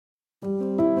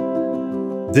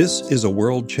This is a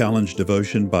World Challenge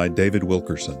devotion by David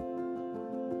Wilkerson.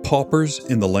 Paupers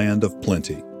in the Land of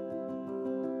Plenty.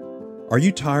 Are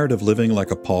you tired of living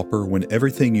like a pauper when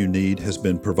everything you need has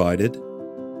been provided?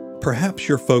 Perhaps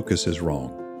your focus is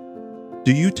wrong.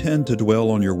 Do you tend to dwell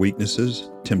on your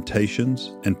weaknesses,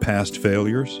 temptations, and past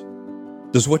failures?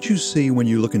 Does what you see when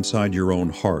you look inside your own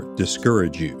heart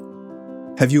discourage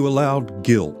you? Have you allowed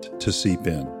guilt to seep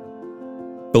in?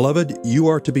 Beloved, you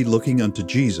are to be looking unto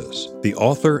Jesus, the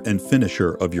author and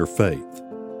finisher of your faith.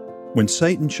 When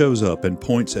Satan shows up and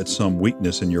points at some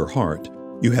weakness in your heart,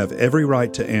 you have every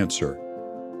right to answer,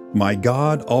 "My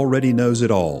God already knows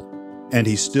it all, and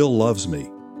He still loves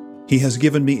me. He has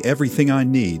given me everything I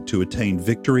need to attain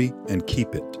victory and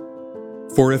keep it."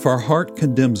 For if our heart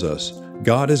condemns us,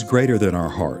 God is greater than our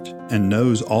heart and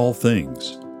knows all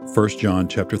things. 1 John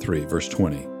 3, verse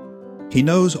 20. He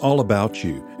knows all about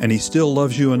you, and He still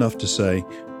loves you enough to say,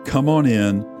 "Come on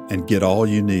in and get all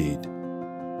you need."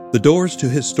 The doors to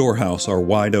His storehouse are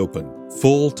wide open,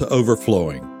 full to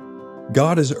overflowing.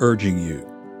 God is urging you,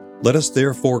 "Let us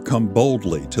therefore come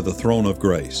boldly to the throne of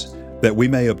grace, that we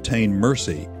may obtain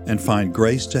mercy and find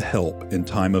grace to help in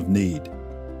time of need."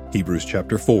 Hebrews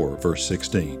 4, verse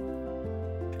 16.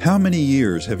 How many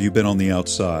years have you been on the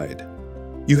outside?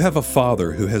 You have a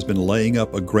Father who has been laying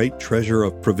up a great treasure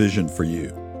of provision for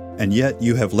you, and yet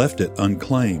you have left it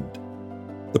unclaimed.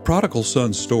 The prodigal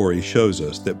son's story shows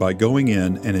us that by going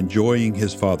in and enjoying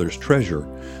his father's treasure,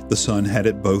 the son had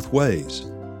it both ways.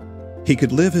 He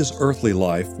could live his earthly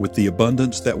life with the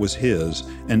abundance that was his,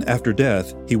 and after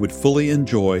death he would fully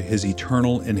enjoy his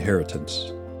eternal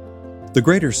inheritance. The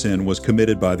greater sin was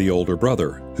committed by the older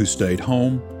brother, who stayed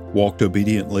home, walked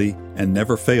obediently, and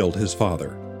never failed his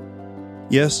father.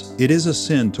 Yes, it is a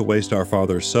sin to waste our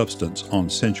Father's substance on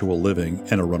sensual living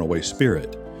and a runaway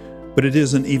spirit, but it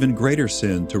is an even greater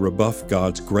sin to rebuff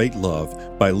God's great love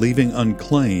by leaving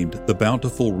unclaimed the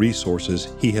bountiful resources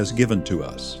He has given to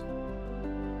us.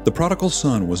 The prodigal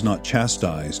son was not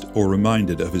chastised or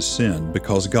reminded of his sin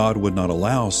because God would not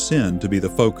allow sin to be the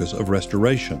focus of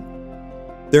restoration.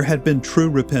 There had been true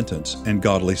repentance and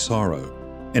godly sorrow,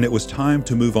 and it was time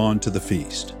to move on to the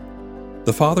feast.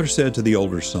 The father said to the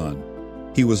older son,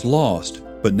 "He was lost,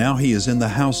 but now he is in the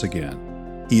house again.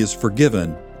 He is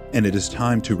forgiven, and it is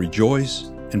time to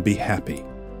rejoice and be happy."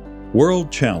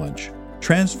 World Challenge,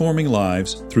 transforming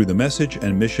lives through the message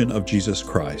and mission of Jesus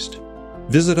Christ.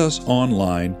 Visit us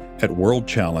online at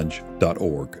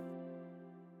worldchallenge.org.